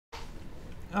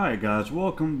Alright guys,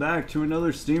 welcome back to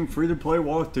another Steam free-to-play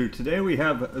walkthrough. Today we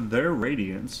have their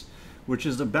Radiance, which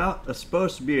is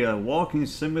supposed to be a walking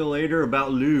simulator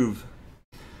about Louvre.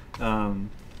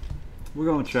 We're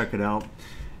going to check it out.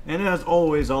 And as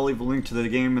always, I'll leave a link to the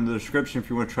game in the description if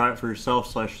you want to try it for yourself /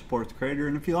 support the creator.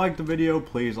 And if you like the video,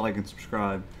 please like and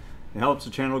subscribe. It helps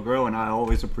the channel grow and I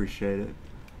always appreciate it.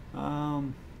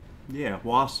 Yeah,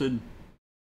 Wasted.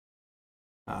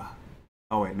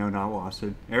 Oh wait, no, not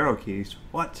Wasted. Arrow keys.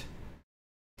 What?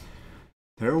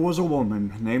 There was a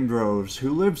woman named Rose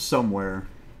who lived somewhere.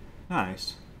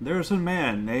 Nice. There's a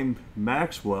man named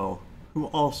Maxwell who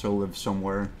also lived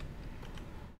somewhere.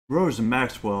 Rose and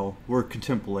Maxwell were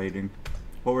contemplating.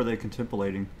 What were they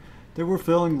contemplating? They were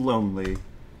feeling lonely.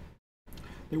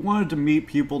 They wanted to meet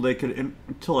people they could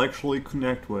intellectually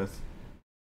connect with.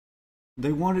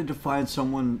 They wanted to find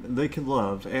someone they could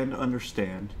love and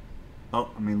understand.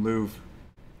 Louvre.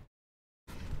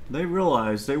 They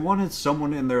realized they wanted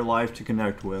someone in their life to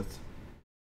connect with.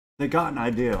 They got an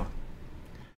idea.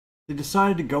 They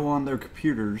decided to go on their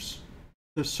computers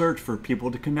to search for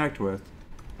people to connect with.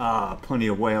 Plenty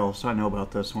of whales. I know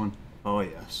about this one. Oh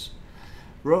yes.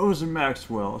 Rose and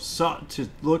Maxwell sought to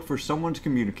look for someone to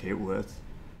communicate with.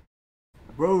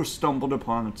 Rose stumbled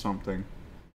upon something.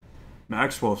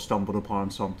 Maxwell stumbled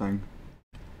upon something.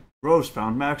 Rose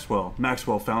found Maxwell.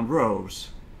 Maxwell found Rose.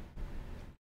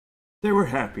 They were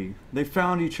happy. They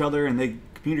found each other and they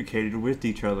communicated with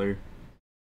each other.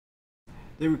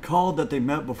 They recalled that they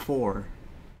met before.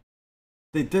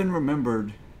 They then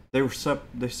remembered they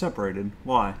separated.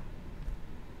 Why?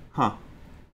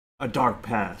 A dark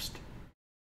past.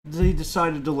 They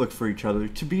decided to look for each other,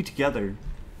 to be together.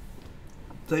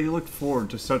 They looked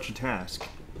forward to such a task.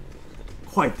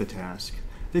 Quite the task.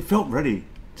 They felt ready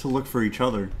to look for each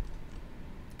other.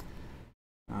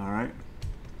 Alright.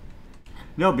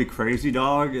 You know what'd be crazy,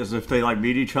 dog? Is if they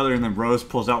meet each other and then Rose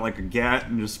pulls out a gat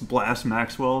and just blasts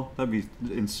Maxwell. That'd be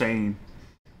insane.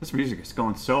 This music is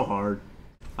going so hard.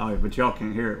 Oh yeah, but y'all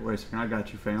can't hear it. Wait a second, I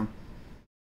got you, fam.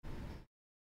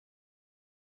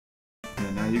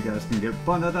 Yeah, now you guys can get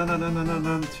fun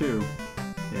too.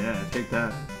 Yeah, take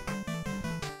that.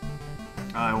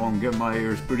 I won't get my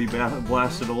ears booty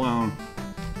blasted alone.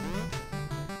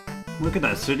 Look at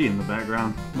that city in the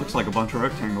background. Looks like a bunch of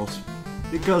rectangles.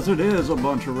 Because it is a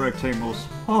bunch of rectangles.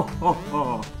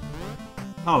 Oh,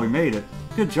 we made it.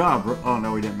 Good job. Oh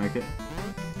no, we didn't make it.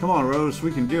 Come on, Rose,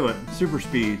 we can do it. Super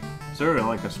speed. Is there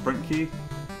a sprint key?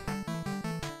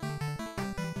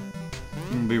 I'm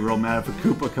gonna be real mad if a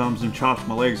Koopa comes and chops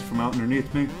my legs from out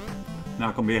underneath me.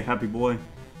 Not gonna be a happy boy.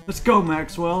 Let's go,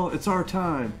 Maxwell. It's our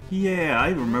time. Yeah, I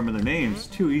even remember their names.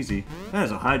 Too easy. That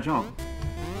is a high jump.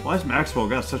 Why has Maxwell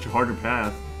got such a harder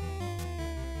path?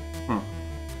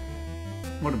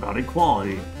 What about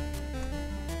equality?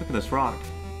 Look at this rock.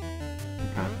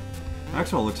 Okay.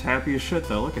 Maxwell looks happy as shit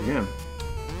though. Look at him.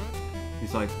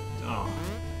 He's like, oh,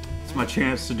 it's my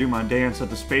chance to do my dance at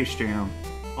the Space Jam.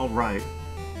 Alright.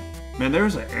 Man,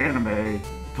 there's an anime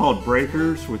called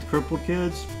Breakers with crippled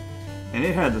kids. And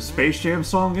it had the Space Jam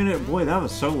song in it. Boy, that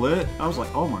was so lit. I was like,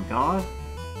 oh my god.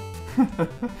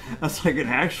 That's like an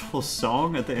actual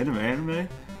song at the end of anime.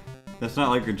 That's not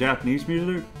like a Japanese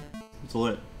music. It's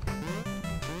lit.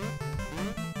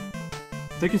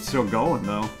 I think it's still going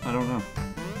though. I don't know.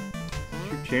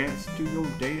 It's your chance to go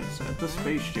dance at the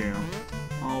Space Jam.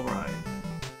 Alright.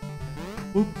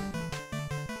 Whoop.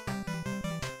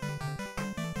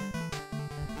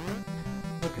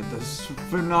 Look at this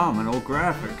phenomenal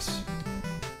graphics.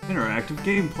 Interactive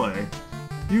gameplay.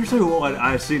 Usually what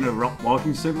I see in a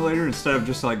walking simulator, instead of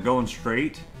just going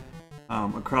straight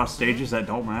across stages that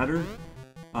don't matter,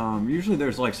 usually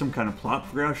there's some kind of plot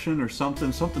progression or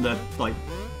something that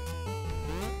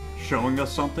showing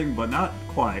us something, but not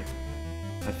quite.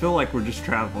 I feel like we're just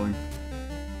traveling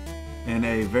in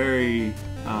a very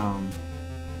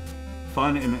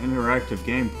fun and interactive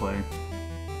gameplay.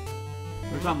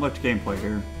 There's not much gameplay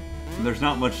here. And there's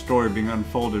not much story being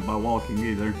unfolded by walking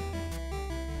either.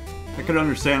 I could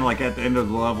understand at the end of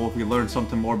the level if we learned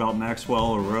something more about Maxwell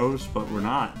or Rose, but we're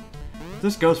not. If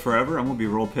this goes forever, I'm gonna be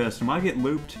real pissed. Am I getting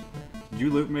looped? Did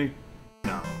you loop me?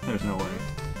 No, there's no way.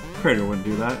 Creator wouldn't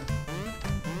do that.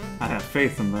 I have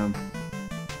faith in them.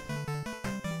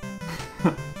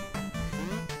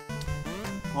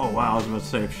 Oh wow, I was about to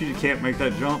say, if she can't make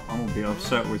that jump, I'm gonna be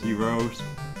upset with you, Rose.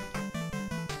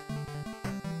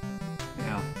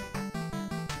 Yeah.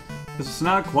 Because it's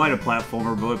not quite a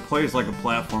platformer, but it plays like a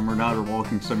platformer, not a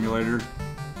walking simulator.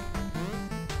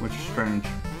 Which is strange.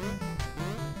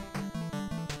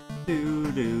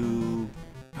 Doo-doo.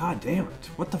 God damn it.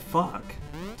 What the fuck?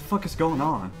 What the fuck is going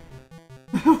on?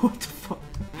 What the fuck?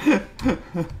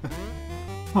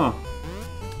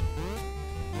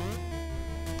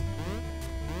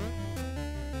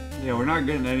 not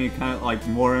getting any kind of like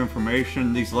more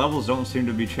information. These levels don't seem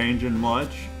to be changing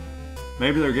much.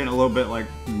 Maybe they're getting a little bit like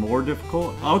more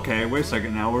difficult. Okay, wait a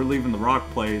second now. We're leaving the rock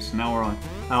place. Now we're on,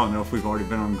 I don't know if we've already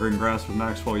been on green grass with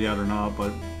Maxwell yet or not,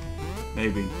 but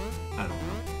maybe. I don't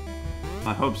know.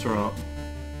 My hopes are up.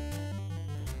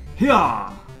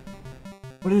 Yeah.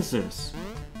 What is this?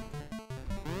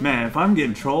 Man, if I'm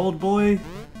getting trolled, boy,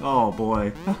 oh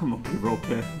boy, I'm gonna be real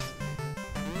pissed.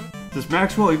 Does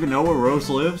Maxwell even know where Rose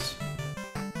lives?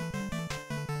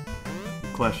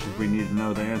 Questions we need to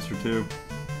know the answer to.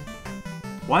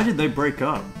 Why did they break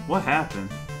up? What happened?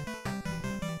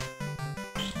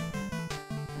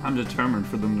 I'm determined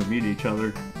for them to meet each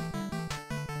other.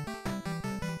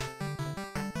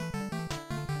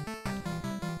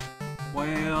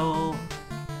 Well...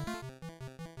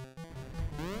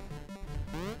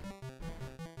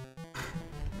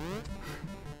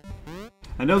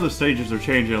 I know the stages are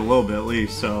changing a little bit at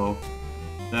least, so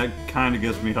that kind of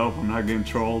gives me hope I'm not getting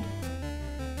trolled.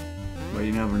 But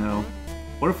you never know.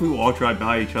 What if we walked right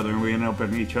by each other and we end up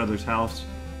in each other's house?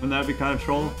 Wouldn't that be kind of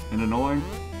troll and annoying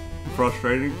and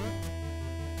frustrating?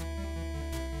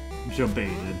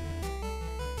 Jebaited.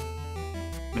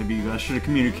 Maybe you guys should have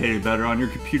communicated better on your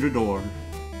computer door.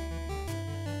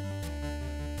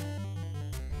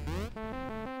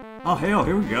 Oh hell,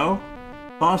 here we go.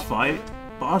 Boss fight.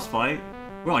 Boss fight.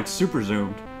 We're like super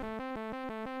zoomed.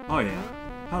 Oh yeah.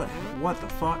 How the hell? What the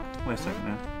fuck? Wait a second,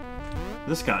 man.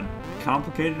 This got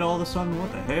complicated all of a sudden?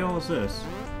 What the hell is this?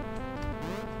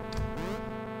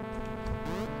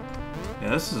 Yeah,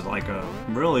 this is like a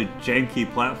really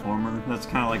janky platformer that's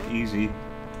kind of like easy.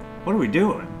 What are we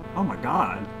doing? Oh my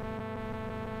god.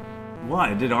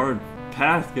 Why did our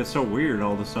path get so weird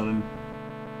all of a sudden?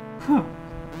 Huh.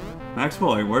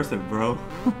 Maxwell ain't worth it, bro.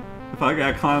 If I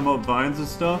gotta climb up vines and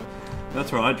stuff,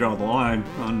 that's where I draw the line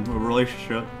on a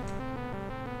relationship.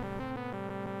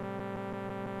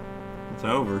 It's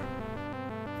over.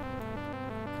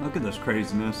 Look at this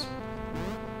craziness.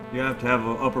 You have to have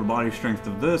an upper body strength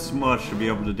of this much to be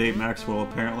able to date Maxwell,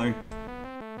 apparently.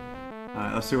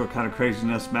 Alright, let's see what kind of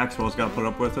craziness Maxwell's got to put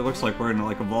up with. It looks like we're in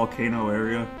like a volcano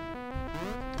area.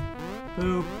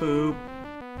 Boop, boop.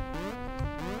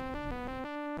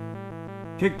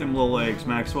 Kick them little legs,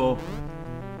 Maxwell.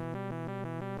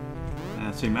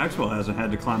 See, Maxwell hasn't had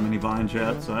to climb any vines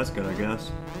yet, so that's good, I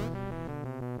guess.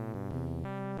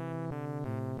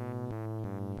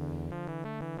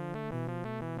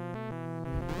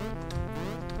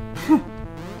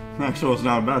 Maxwell's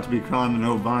not about to be climbing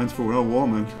no vines for no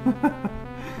woman.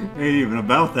 Ain't even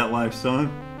about that life,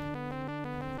 son.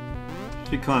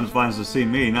 She climbs vines to see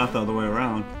me, not the other way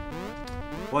around.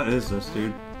 What is this,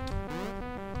 dude?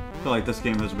 I feel like this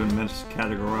game has been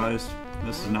miscategorized.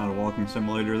 This is not a walking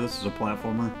simulator, this is a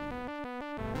platformer.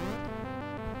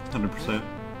 100%.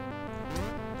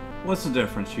 What's the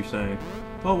difference, you say?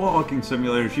 Well, walking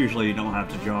simulators, usually you don't have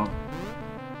to jump.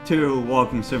 2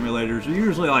 walking simulators are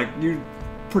usually like,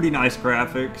 pretty nice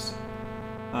graphics.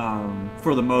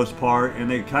 For the most part, and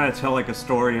they kind of tell like a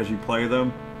story as you play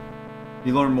them.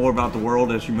 You learn more about the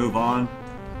world as you move on.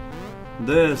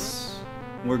 This,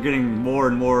 we're getting more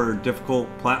and more difficult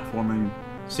platforming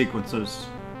sequences.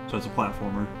 So it's a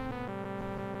platformer.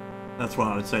 That's what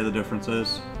I would say the difference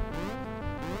is.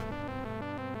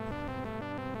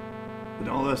 But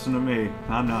don't listen to me.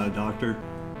 I'm not a doctor.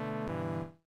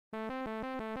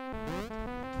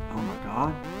 Oh my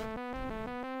god.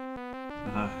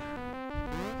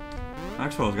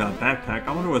 Maxwell's got a backpack.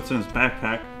 I wonder what's in his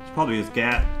backpack. It's probably his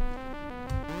gat.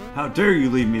 How dare you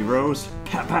leave me, Rose?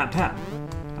 Pat, pat, pat.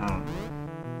 I don't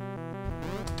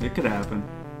know. It could happen.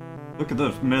 Look at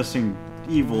those missing,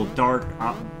 evil, dark,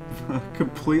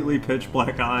 completely pitch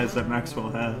black eyes that Maxwell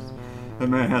has. That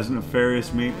man has nefarious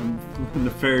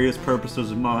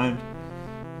purposes in mind.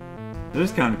 It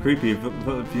is kind of creepy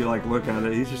if you like look at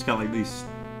it. He's just got like these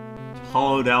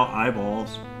hollowed out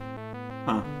eyeballs.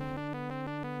 Huh.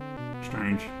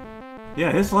 Strange.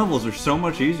 Yeah, his levels are so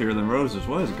much easier than Rose's.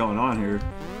 What is going on here?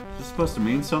 Is this supposed to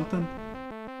mean something?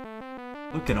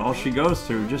 Look at all she goes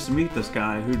through just to meet this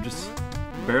guy who just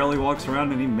barely walks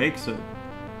around and he makes it.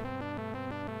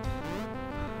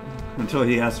 Until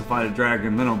he has to fight a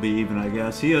dragon, then it'll be even, I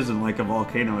guess. He is in like a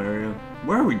volcano area.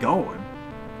 Where are we going?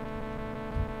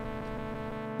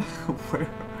 Where?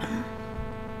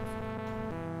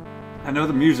 I know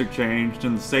the music changed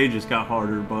and the stages got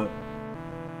harder, but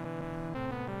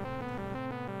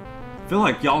I feel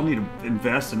like y'all need to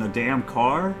invest in a damn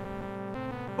car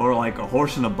or like a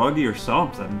horse and a buggy or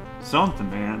something. Something,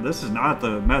 man. This is not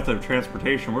the method of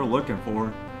transportation we're looking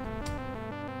for.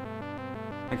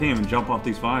 I can't even jump off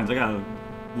these vines. I gotta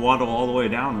waddle all the way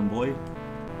down them, boy.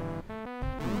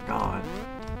 Oh my god.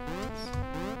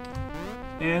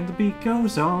 And the beat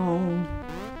goes on,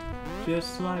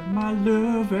 just like my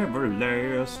love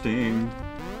everlasting.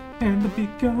 And the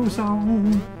beat goes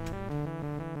on.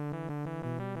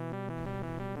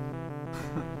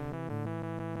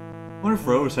 I wonder if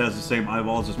Rose has the same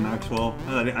eyeballs as Maxwell.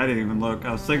 I didn't even look.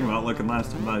 I was thinking about looking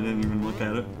last time, but I didn't even look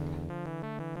at it.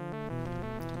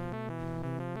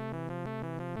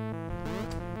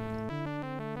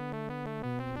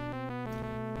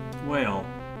 Well.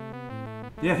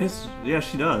 Yeah,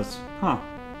 she does. Huh.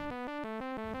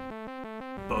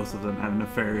 Both of them have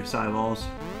nefarious eyeballs.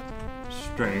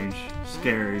 Strange.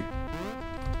 Scary.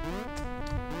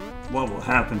 What will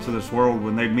happen to this world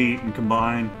when they meet and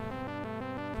combine?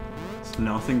 It's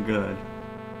nothing good.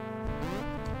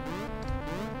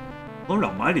 Lord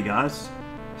almighty, guys.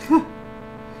 I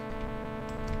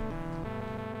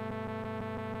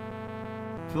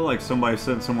feel like somebody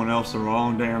sent someone else the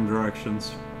wrong damn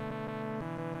directions.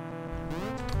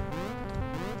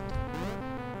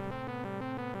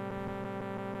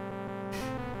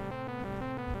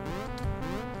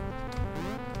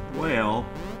 Well,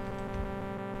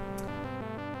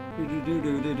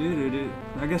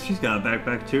 I guess she's got a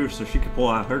backpack too, so she could pull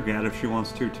out her gat if she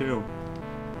wants to too.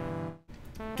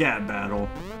 Gat battle.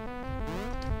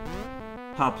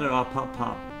 Pop there, pop, pop,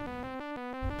 pop.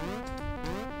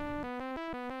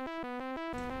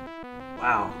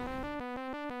 Wow.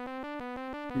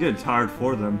 I'm getting tired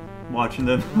for them, watching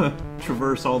them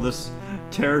traverse all this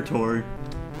territory.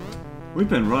 We've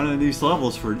been running these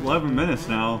levels for 11 minutes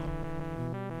now.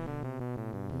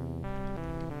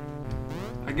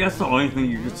 I guess the only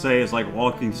thing you could say is like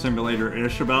walking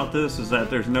simulator-ish about this is that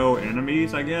there's no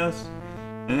enemies, I guess.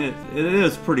 And it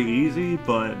is pretty easy,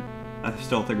 but I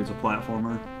still think it's a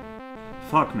platformer.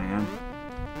 Fuck, man.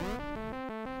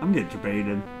 I'm getting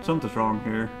debated. Something's wrong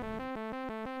here.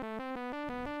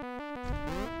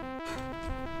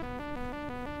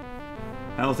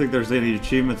 I don't think there's any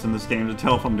achievements in this game to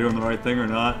tell if I'm doing the right thing or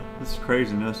not. This is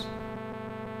craziness.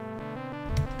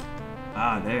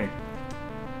 Ah, dang.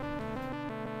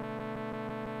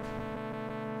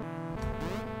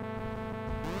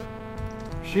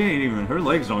 She ain't even, her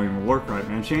legs don't even work right,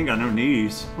 man. She ain't got no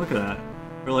knees. Look at that.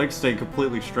 Her legs stay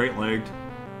completely straight-legged.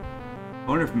 I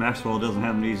wonder if Maxwell doesn't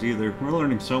have knees either. We're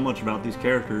learning so much about these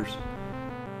characters.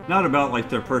 Not about like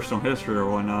their personal history or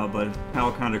whatnot, but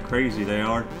how kind of crazy they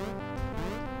are.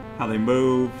 How they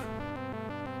move.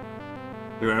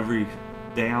 Through every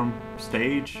damn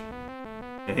stage.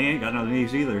 They ain't got no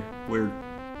knees either. Weird.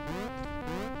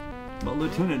 But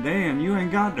Lieutenant Dan, you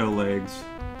ain't got no legs.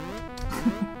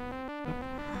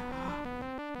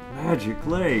 Magic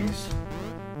legs.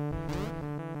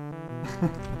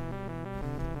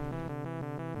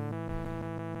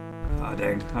 Ah,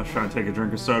 dang. I was trying to take a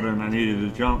drink of soda and I needed to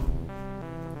jump.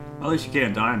 At least you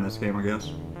can't die in this game, I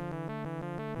guess.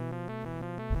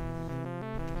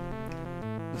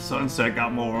 The sunset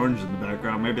got more orange in the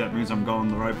background. Maybe that means I'm going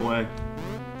the right way.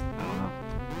 I don't know.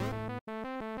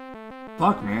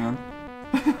 Fuck, man.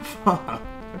 Fuck.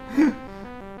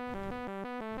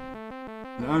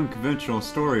 The unconventional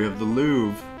story of the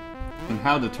Louvre and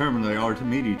how determined they are to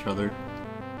meet each other.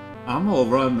 I'm gonna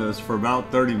run this for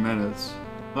about 30 minutes.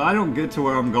 If I don't get to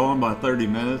where I'm going by 30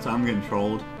 minutes, I'm getting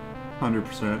trolled.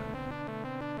 100%.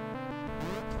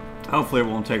 Hopefully it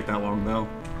won't take that long though.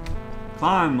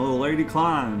 Climb, little lady,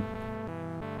 climb.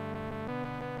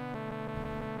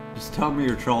 Just tell me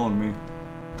you're trolling me.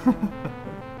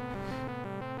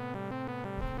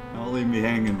 Don't leave me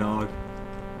hanging, dog.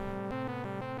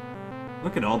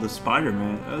 Look at all this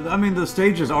Spider-Man. I mean, the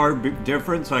stages are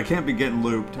different, so I can't be getting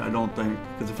looped, I don't think.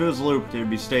 Because if it was looped, it'd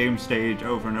be same stage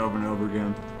over and over and over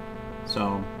again.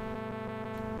 So,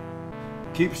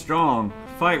 keep strong.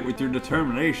 Fight with your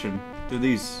determination through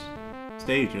these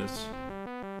stages.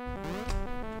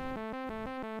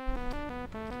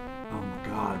 Oh my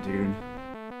god, dude.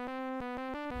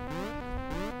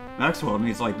 Maxwell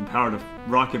needs like the power to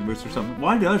rocket boost or something.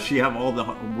 Why does she have all the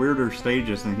weirder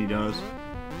stages than he does?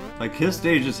 Like, his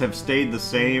stages have stayed the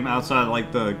same outside of,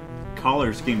 like, the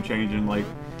color scheme changing. Like,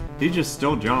 he just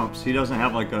still jumps. He doesn't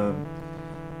have, like, a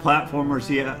platforms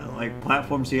he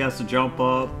has to jump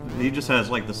up. He just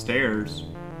has, like, the stairs.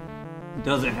 He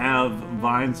doesn't have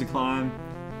vines to climb.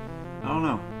 I don't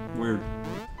know. Weird.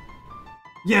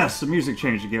 Yes, the music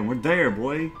changed again. We're there,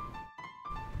 boy.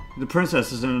 The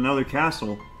princess is in another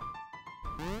castle.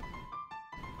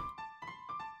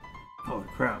 Holy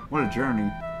crap, what a journey.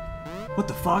 What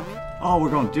the fuck? Oh, we're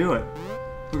gonna do it.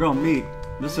 We're gonna meet.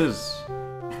 This is...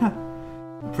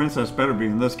 The princess better be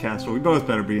in this castle. We both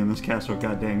better be in this castle,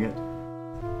 god dang it.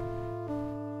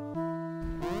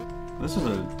 This is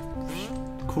a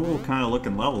cool kind of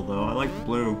looking level though. I like the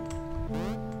blue.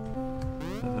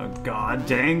 The god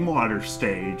dang water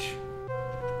stage.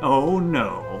 Oh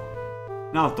no.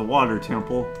 Not the water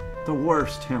temple. The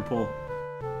worst temple.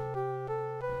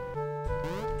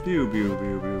 Pew pew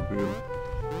pew pew pew.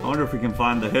 I wonder if we can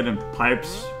find the hidden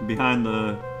pipes behind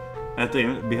the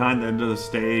behind the end of the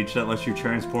stage that lets you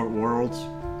transport worlds.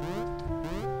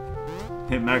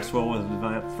 Hit Maxwell with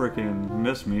that freaking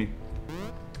miss me.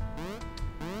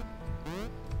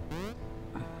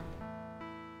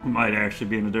 Might actually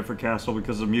be in a different castle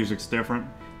because the music's different.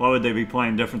 Why would they be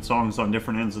playing different songs on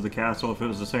different ends of the castle if it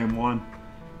was the same one?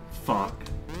 Fuck.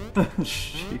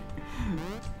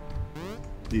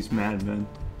 These madmen.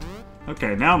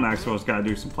 Okay, now Maxwell's gotta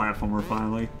do some platformer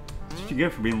finally. That's what you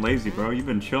get for being lazy, bro. You've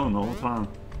been chilling the whole time.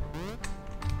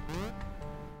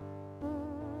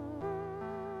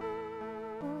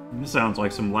 This sounds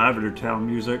like some Lavender Town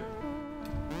music.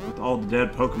 With all the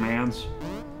dead Pokemans.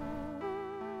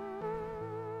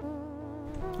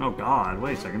 Oh god,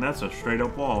 wait a second, that's a straight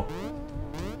up wall.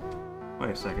 Wait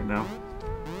a second now.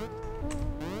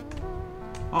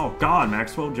 Oh god,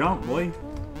 Maxwell, jump, boy.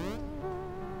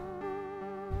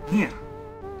 Yeah,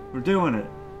 we're doing it.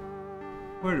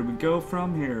 Where do we go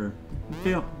from here?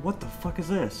 What the fuck is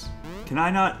this? Can I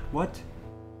not? What?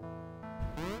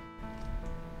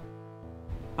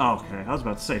 Oh, okay, I was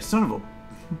about to say, son of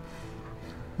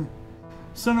a...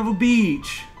 son of a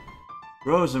beach!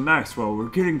 Rose and Maxwell, we're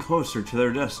getting closer to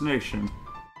their destination.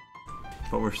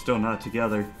 But we're still not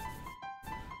together.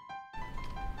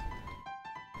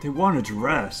 They wanted to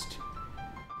rest.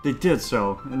 They did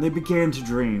so, and they began to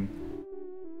dream.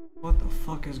 What the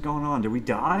fuck is going on? Did we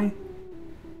die?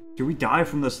 Did we die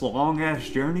from this long-ass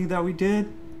journey that we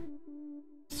did?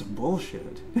 Some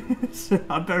bullshit.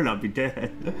 I better not be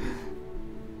dead.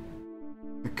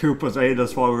 The Koopas ate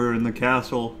us while we were in the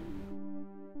castle.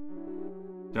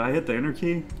 Did I hit the enter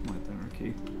key? I hit the enter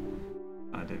key.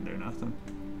 I didn't do nothing.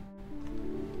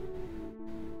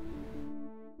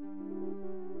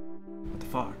 What the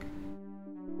fuck?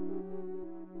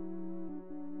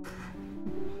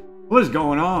 What is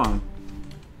going on?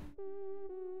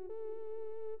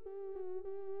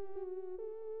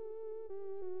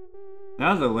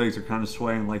 Now their legs are kind of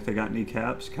swaying like they got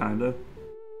kneecaps, kinda.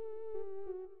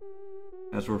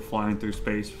 As we're flying through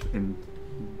space in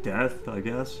death, I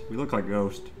guess. We look like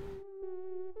Ghost.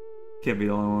 Can't be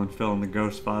the only one feeling the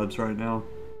Ghost vibes right now.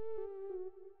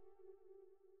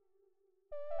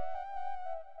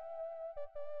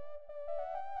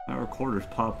 That recorder's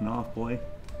popping off, boy.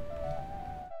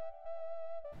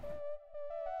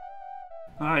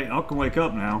 Alright, I can wake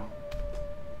up now.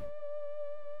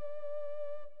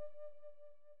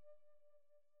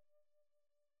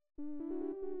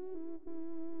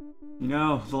 You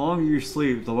know, the longer you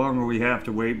sleep, the longer we have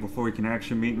to wait before we can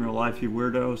actually meet in real life, you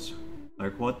weirdos.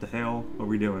 Like, what the hell are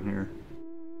we doing here?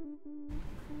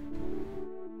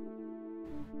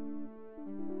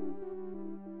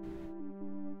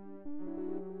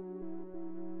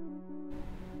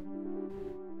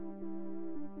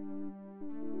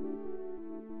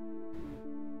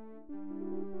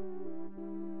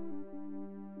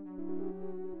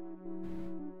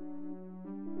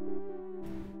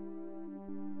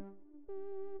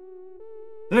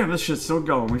 Damn, this shit's still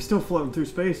going. We're still floating through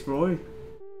space, boy. Is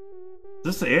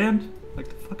this the end? Like,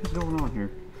 the fuck is going on here?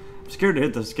 I'm scared to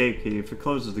hit the escape key if it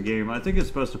closes the game. I think it's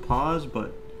supposed to pause,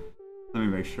 but let me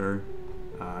make sure.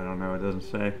 I don't know, it doesn't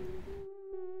say.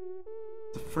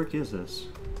 What the frick is this?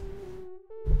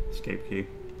 Escape key.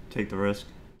 Take the risk.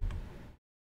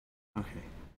 Okay.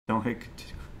 Don't hit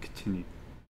continue.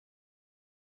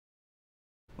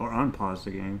 Or unpause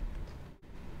the game.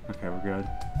 Okay, we're good.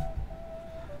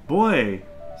 Boy!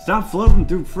 Stop floating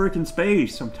through freaking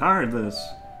space! I'm tired of this.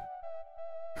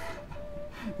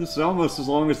 This is almost as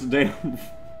long as the damn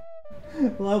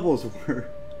levels were.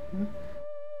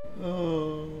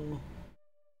 Oh.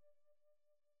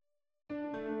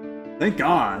 Thank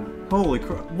God. Holy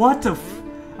crap. What the f-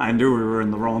 I knew we were in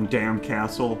the wrong damn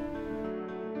castle.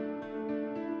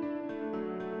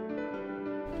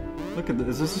 Look at this.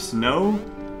 Is this snow?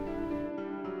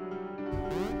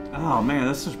 Oh man,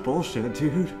 that's just bullshit,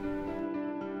 dude.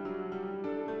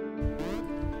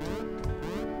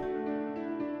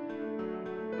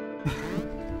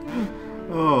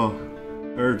 Oh,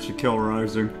 urge to kill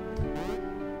rising.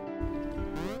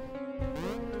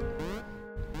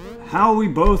 How are we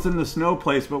both in the snow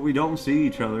place, but we don't see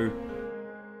each other?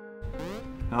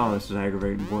 Oh, this is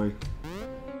aggravating, boy.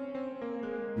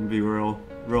 I'm gonna be real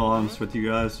honest with you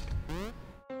guys.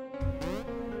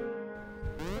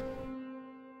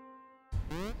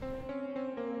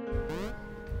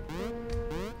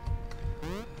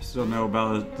 still know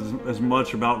about as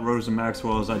much about Rosa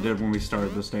Maxwell as I did when we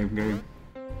started this damn game.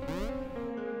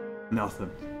 Nothing.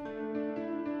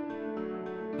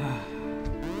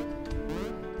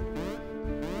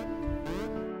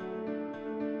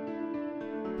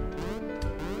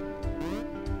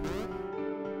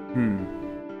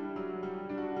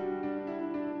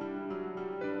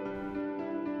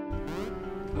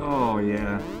 Oh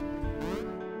yeah.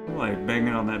 I like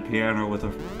banging on that piano with a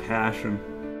passion.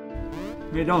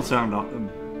 I mean, it don't sound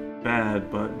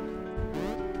bad, but...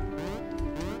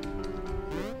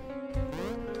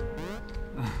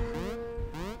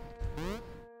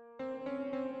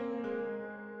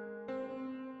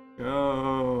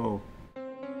 Go!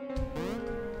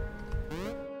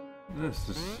 This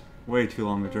is way too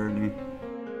long a journey.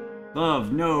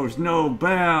 Love knows no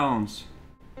bounds!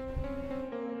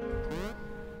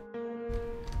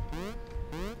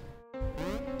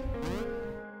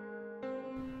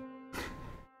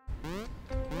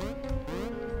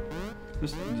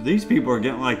 These people are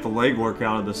getting like the legwork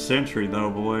out of the century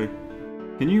though, boy.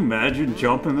 Can you imagine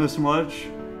jumping this much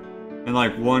in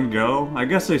like one go? I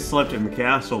guess they slept in the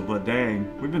castle, but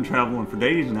dang. We've been traveling for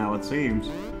days now, it seems.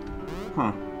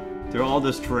 Huh. Through all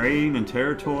this terrain and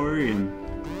territory and...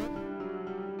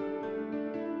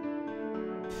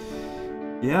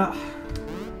 Yeah.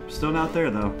 Still not there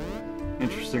though.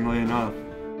 Interestingly enough.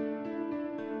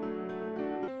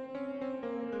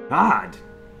 God!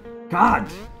 God!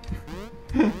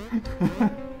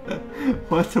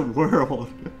 What the world?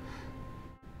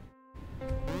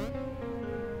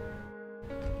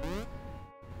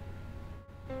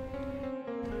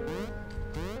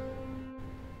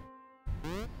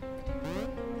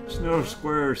 Snow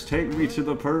squares, take me to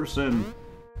the person.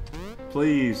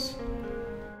 Please.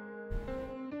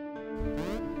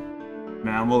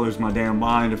 Man, I'm gonna lose my damn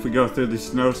mind if we go through the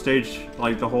snow stage,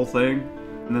 like the whole thing,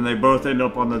 and then they both end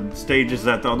up on the stages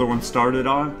that the other one started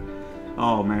on.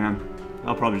 Oh man,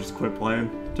 I'll probably just quit playing,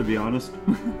 to be honest.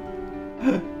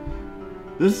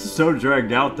 This is so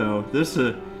dragged out though. This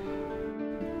is...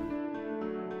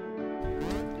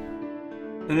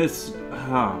 And it's...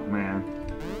 Oh man.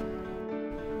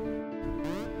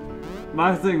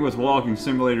 My thing with walking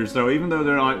simulators though, even though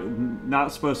they're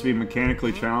not supposed to be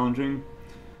mechanically challenging,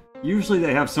 usually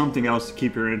they have something else to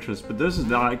keep your interest, but this is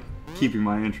not keeping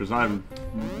my interest. I'm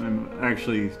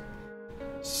actually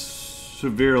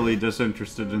severely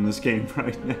disinterested in this game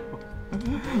right now.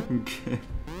 Okay.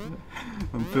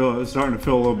 I'm starting to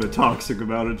feel a little bit toxic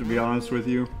about it, to be honest with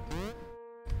you.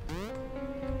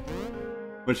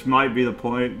 Which might be the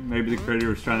point. Maybe the creator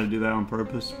was trying to do that on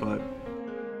purpose, but...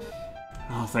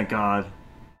 Oh, thank God.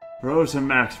 Rose and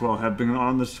Maxwell have been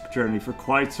on this journey for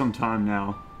quite some time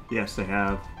now. Yes, they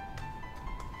have.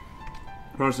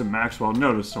 Rose and Maxwell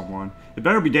noticed someone. It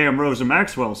better be damn Rose and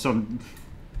Maxwell, some...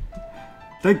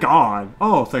 Thank God.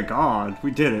 Oh, thank God.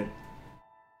 We did it.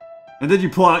 And then you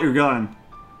pull out your gun.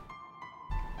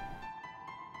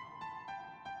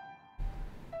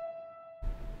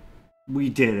 We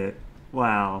did it.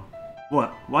 Wow.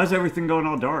 What? Why is everything going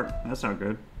all dark? That's not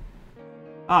good.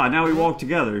 Ah, now we walk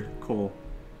together. Cool.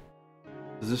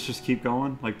 Does this just keep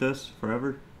going like this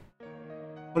forever?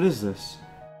 What is this?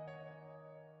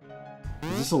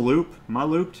 Is this a loop? Am I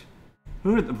looped?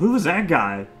 Who is that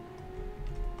guy?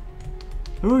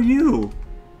 Who are you?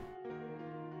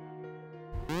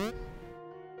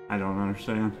 I don't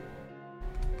understand.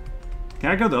 Can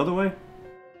I go the other way?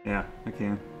 Yeah, I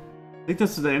can. I think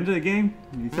this is the end of the game?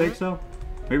 You think so?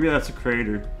 Maybe that's a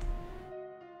creator.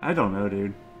 I don't know,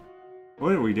 dude.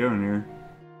 What are we doing here?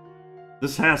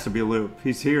 This has to be a loop.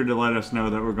 He's here to let us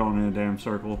know that we're going in a damn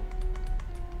circle.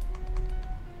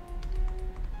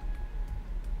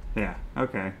 Yeah,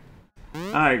 okay.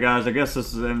 Alright guys, I guess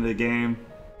this is the end of the game.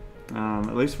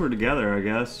 At least we're together, I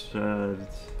guess. I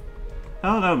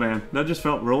don't know, man. That just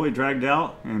felt really dragged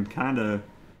out and kinda...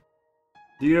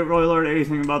 You didn't really learn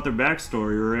anything about their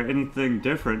backstory or anything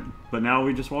different, but now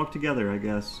we just walk together, I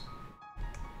guess.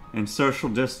 And social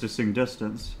distancing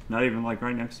distance. Not even like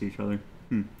right next to each other.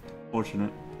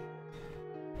 Fortunate.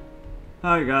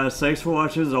 Alright guys, thanks for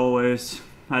watching as always.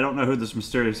 I don't know who this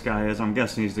mysterious guy is. I'm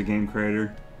guessing he's the game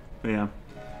creator. But yeah.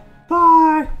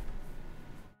 Bye!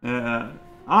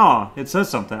 It says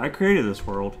something. I created this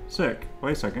world. Sick.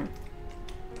 Wait a second.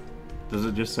 Does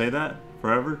it just say that?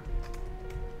 Forever?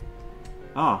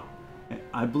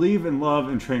 I believe in love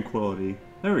and tranquility.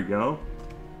 There we go.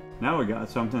 Now we got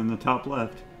something in the top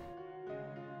left.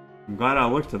 I'm glad I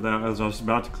looked at that as I was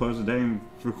about to close the damn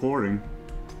recording.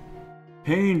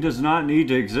 Pain does not need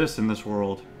to exist in this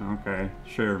world. Okay,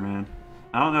 sure, man.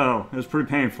 I don't know. It was pretty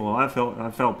painful. I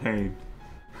felt pain.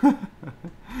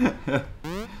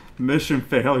 Mission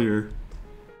failure.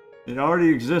 It already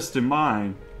exists in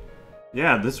mine.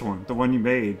 Yeah, this one. The one you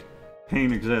made.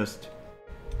 Pain exists.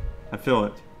 I feel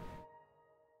it.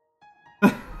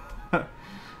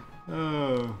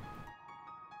 Oh.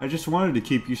 I just wanted to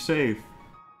keep you safe.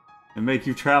 And make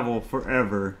you travel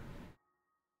forever.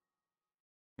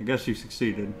 I guess you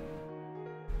succeeded.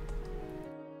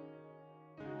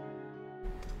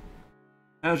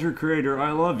 As your creator,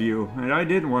 I love you, and I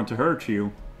didn't want to hurt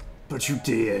you. But you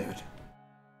did.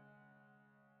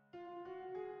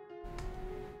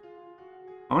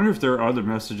 I wonder if there are other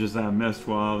messages that I missed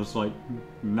while I was, like,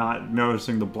 not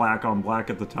noticing the black on black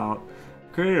at the top.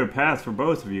 I created a path for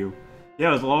both of you.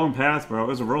 Yeah, it was a long path, bro. It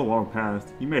was a real long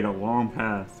path. You made a long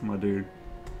path, my dude.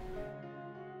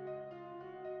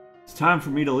 It's time for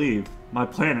me to leave. My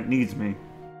planet needs me.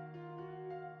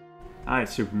 Alright,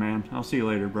 Superman. I'll see you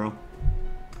later, bro.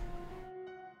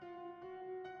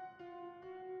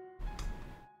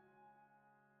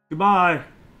 Goodbye.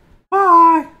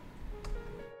 Bye.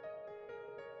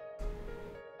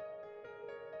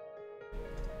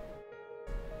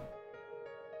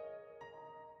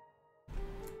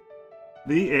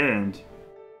 The end.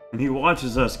 And he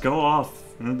watches us go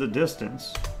off in the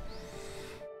distance.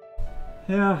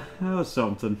 Yeah, that was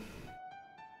something.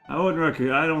 I wouldn't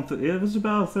recommend. I don't think it was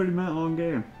about a 30-minute long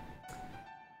game.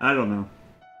 I don't know.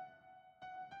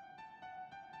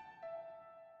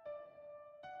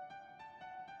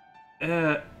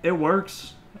 It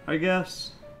works, I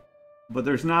guess, but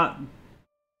there's not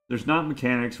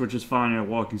mechanics, which is fine in a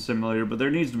walking simulator. But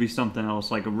there needs to be something else,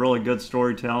 like a really good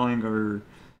storytelling, or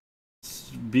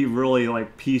be really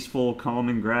like peaceful,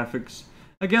 calming graphics.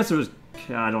 I guess it was.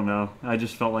 I don't know. I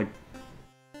just felt like.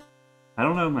 I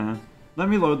don't know, man. Let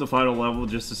me load the final level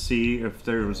just to see if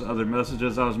there was other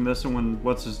messages I was missing when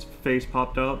what's his face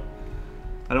popped up.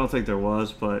 I don't think there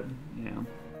was, but yeah,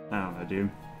 I don't know, dude.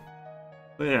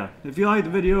 But yeah, if you liked the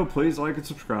video, please like and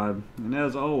subscribe. And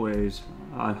as always,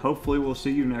 hopefully we'll see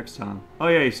you next time. Oh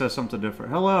yeah, he says something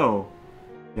different. Hello!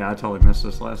 Yeah, I totally missed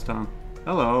this last time.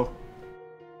 Hello!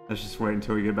 Let's just wait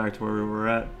until we get back to where we were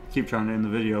at. Keep trying to end the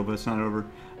video, but it's not over.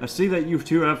 I see that you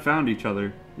two have found each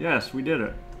other. Yes, we did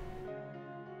it.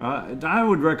 I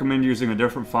would recommend using a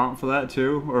different font for that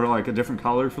too, or like a different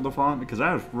color for the font, because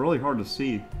that was really hard to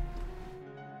see.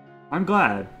 I'm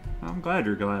glad. I'm glad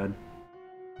you're glad.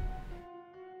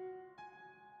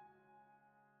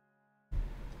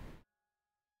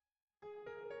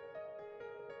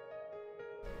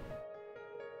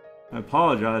 I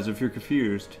apologize if you're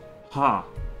confused. Ha!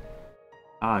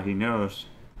 Ah, he knows.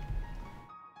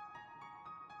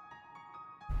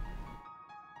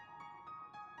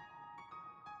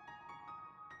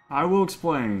 I will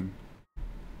explain.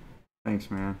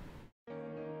 Thanks, man.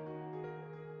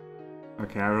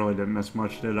 Okay, I really didn't miss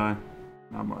much, did I?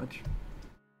 Not much.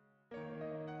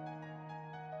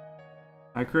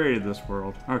 I created this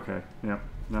world. Okay, yep.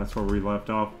 That's where we left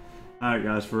off. Alright,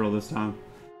 guys, for real this time.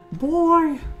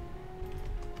 Boy!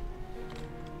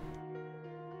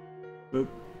 Boop.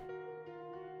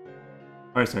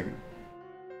 Wait a second.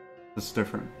 This is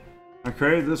different. I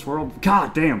created this world.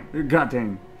 God damn! God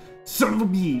dang. Son of a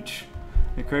bitch!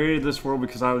 I created this world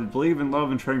because I would believe in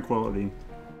love and tranquility.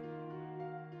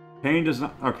 Pain does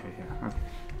not. Okay, yeah. Okay.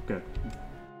 Good.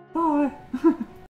 Bye!